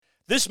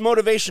This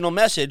motivational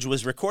message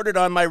was recorded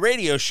on my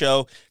radio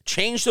show,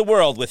 Change the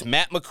World with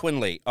Matt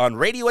McQuinley, on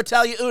Radio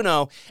Italia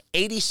Uno,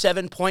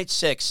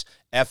 87.6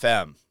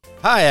 FM.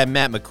 Hi, I'm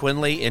Matt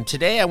McQuinley, and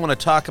today I want to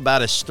talk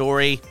about a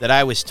story that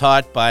I was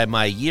taught by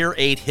my Year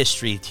 8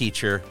 history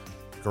teacher,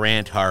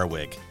 Grant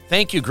Harwig.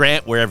 Thank you,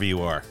 Grant, wherever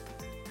you are.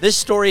 This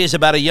story is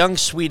about a young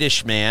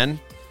Swedish man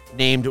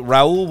named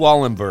Raoul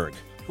Wallenberg,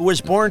 who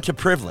was born to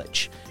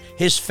privilege.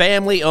 His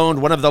family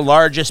owned one of the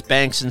largest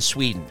banks in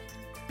Sweden.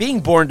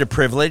 Being born to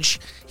privilege,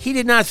 he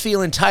did not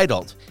feel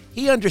entitled.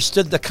 He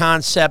understood the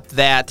concept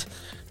that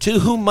to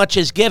whom much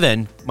is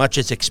given, much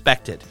is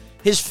expected.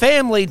 His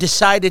family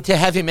decided to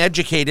have him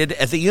educated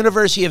at the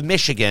University of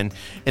Michigan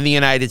in the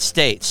United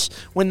States.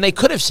 When they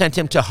could have sent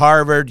him to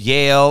Harvard,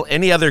 Yale,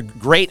 any other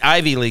great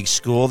Ivy League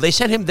school, they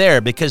sent him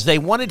there because they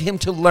wanted him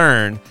to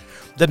learn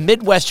the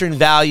Midwestern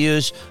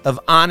values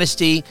of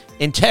honesty,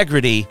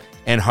 integrity,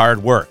 and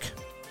hard work.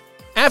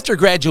 After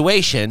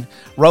graduation,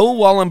 Raoul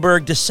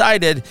Wallenberg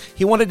decided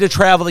he wanted to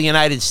travel the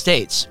United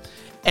States.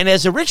 And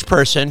as a rich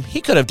person, he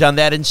could have done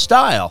that in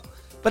style.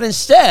 But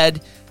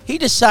instead, he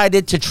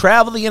decided to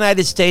travel the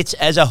United States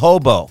as a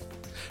hobo.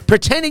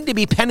 Pretending to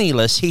be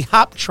penniless, he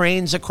hopped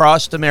trains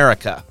across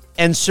America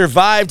and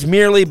survived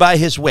merely by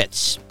his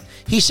wits.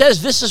 He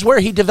says this is where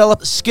he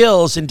developed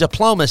skills in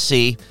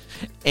diplomacy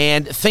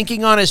and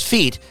thinking on his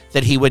feet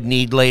that he would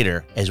need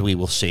later, as we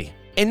will see.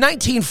 In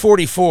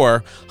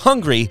 1944,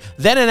 Hungary,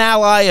 then an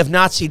ally of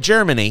Nazi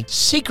Germany,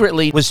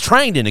 secretly was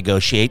trying to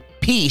negotiate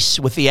peace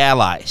with the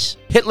Allies.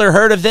 Hitler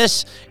heard of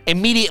this,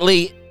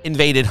 immediately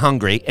invaded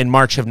Hungary in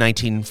March of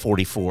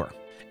 1944.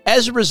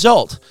 As a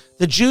result,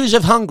 the Jews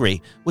of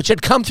Hungary, which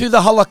had come through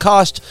the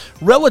Holocaust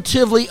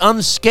relatively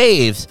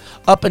unscathed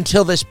up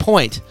until this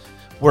point,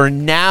 were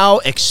now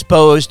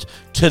exposed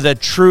to the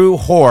true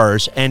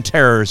horrors and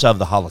terrors of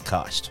the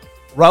Holocaust.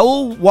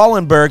 Raoul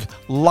Wallenberg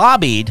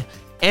lobbied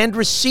and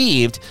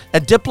received a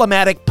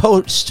diplomatic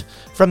post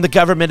from the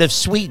government of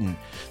Sweden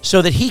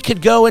so that he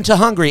could go into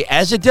Hungary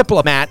as a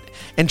diplomat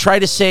and try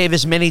to save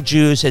as many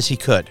Jews as he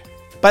could.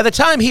 By the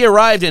time he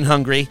arrived in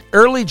Hungary,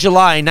 early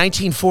July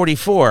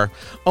 1944,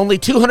 only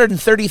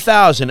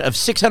 230,000 of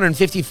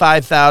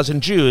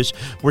 655,000 Jews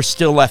were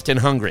still left in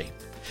Hungary.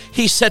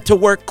 He set to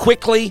work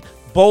quickly,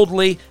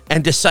 boldly,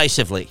 and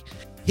decisively.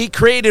 He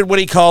created what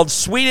he called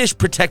Swedish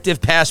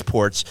protective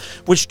passports,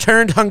 which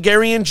turned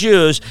Hungarian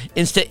Jews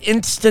into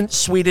instant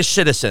Swedish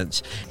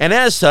citizens, and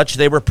as such,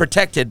 they were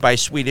protected by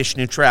Swedish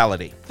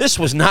neutrality. This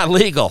was not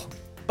legal,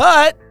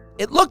 but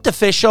it looked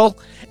official,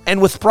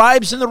 and with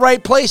bribes in the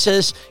right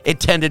places,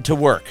 it tended to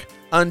work.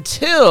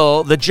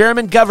 Until the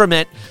German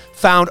government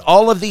found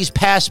all of these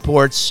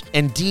passports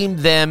and deemed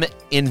them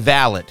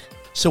invalid.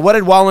 So what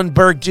did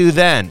Wallenberg do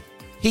then?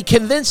 He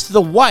convinced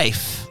the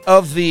wife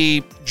of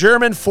the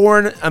German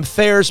Foreign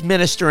Affairs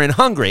Minister in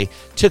Hungary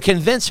to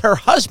convince her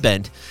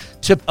husband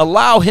to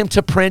allow him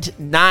to print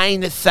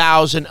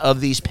 9,000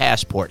 of these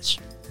passports.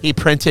 He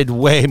printed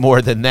way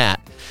more than that.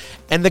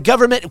 And the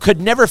government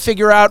could never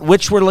figure out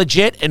which were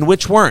legit and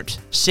which weren't,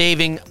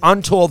 saving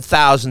untold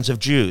thousands of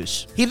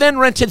Jews. He then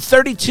rented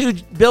 32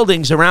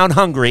 buildings around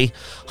Hungary,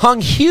 hung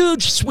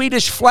huge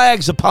Swedish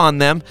flags upon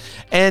them,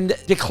 and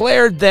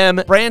declared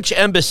them branch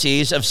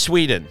embassies of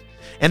Sweden,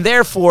 and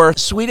therefore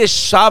Swedish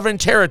sovereign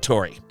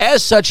territory.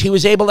 As such, he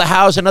was able to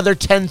house another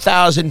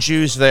 10,000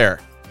 Jews there.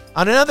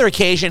 On another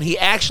occasion, he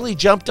actually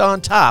jumped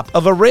on top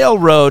of a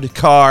railroad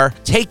car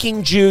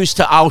taking Jews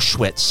to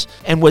Auschwitz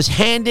and was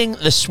handing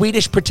the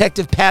Swedish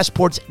protective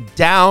passports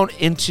down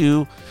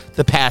into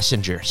the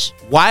passengers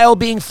while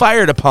being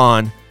fired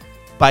upon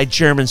by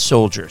German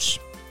soldiers.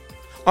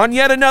 On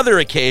yet another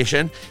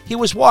occasion, he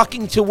was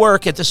walking to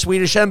work at the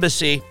Swedish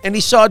embassy and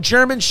he saw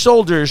German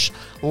soldiers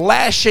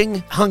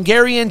lashing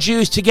Hungarian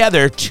Jews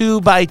together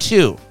 2 by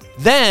 2.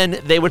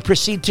 Then they would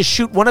proceed to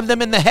shoot one of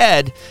them in the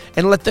head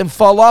and let them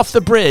fall off the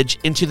bridge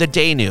into the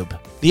Danube.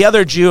 The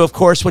other Jew, of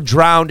course, would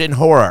drown in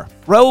horror.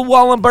 Raoul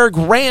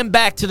Wallenberg ran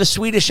back to the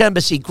Swedish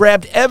embassy,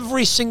 grabbed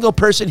every single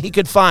person he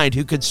could find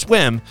who could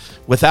swim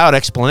without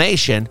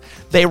explanation.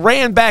 They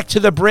ran back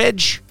to the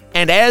bridge,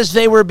 and as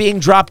they were being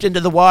dropped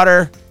into the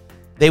water,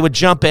 they would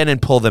jump in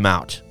and pull them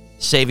out,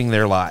 saving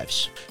their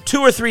lives. 2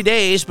 or 3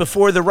 days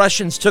before the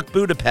Russians took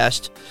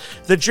Budapest,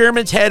 the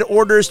Germans had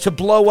orders to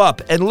blow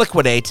up and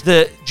liquidate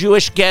the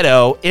Jewish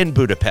ghetto in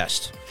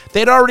Budapest.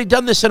 They'd already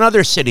done this in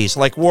other cities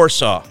like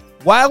Warsaw.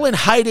 While in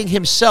hiding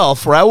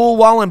himself, Raoul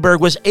Wallenberg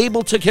was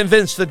able to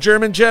convince the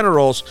German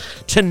generals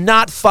to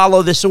not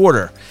follow this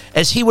order,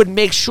 as he would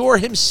make sure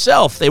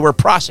himself they were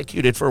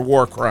prosecuted for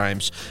war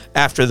crimes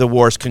after the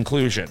war's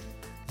conclusion.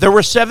 There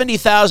were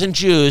 70,000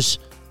 Jews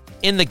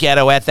in the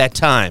ghetto at that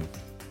time.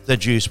 The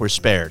Jews were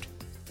spared.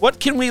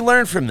 What can we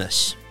learn from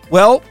this?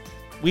 Well,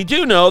 we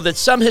do know that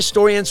some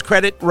historians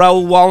credit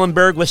Raoul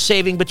Wallenberg with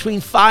saving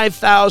between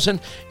 5,000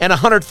 and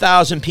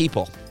 100,000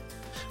 people.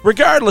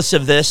 Regardless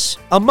of this,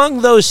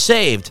 among those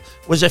saved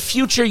was a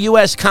future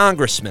U.S.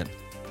 congressman.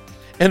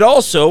 and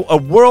also a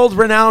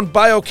world-renowned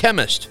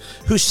biochemist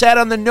who sat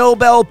on the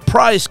Nobel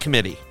Prize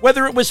Committee.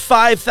 Whether it was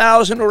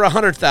 5,000 or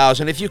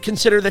 100,000, if you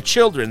consider the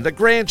children, the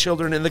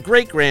grandchildren, and the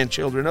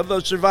great-grandchildren of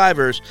those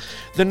survivors,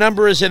 the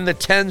number is in the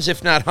tens,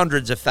 if not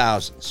hundreds of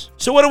thousands.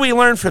 So what do we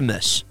learn from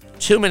this?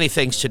 Too many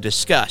things to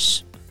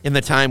discuss in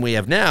the time we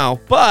have now,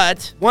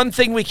 but one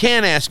thing we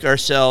can ask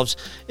ourselves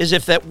is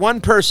if that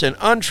one person,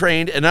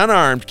 untrained and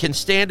unarmed, can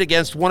stand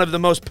against one of the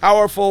most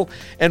powerful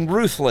and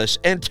ruthless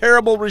and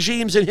terrible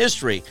regimes in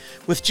history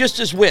with just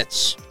his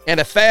wits and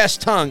a fast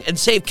tongue and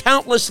save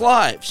countless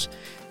lives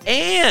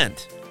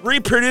and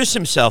reproduce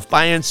himself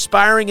by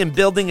inspiring and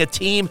building a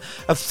team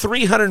of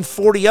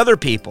 340 other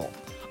people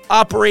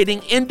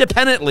operating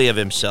independently of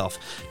himself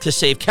to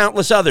save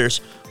countless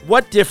others.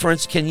 What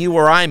difference can you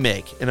or I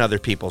make in other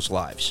people's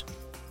lives?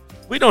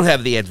 We don't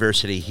have the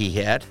adversity he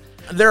had.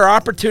 There are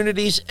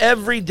opportunities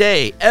every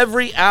day,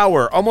 every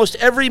hour, almost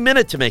every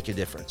minute to make a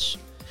difference.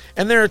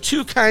 And there are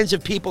two kinds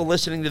of people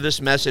listening to this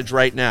message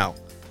right now.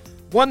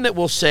 One that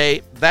will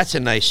say, "That's a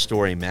nice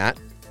story, Matt."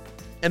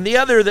 And the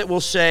other that will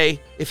say,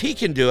 "If he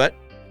can do it,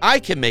 I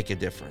can make a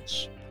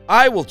difference.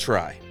 I will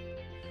try."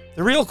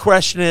 The real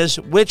question is,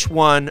 which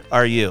one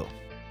are you?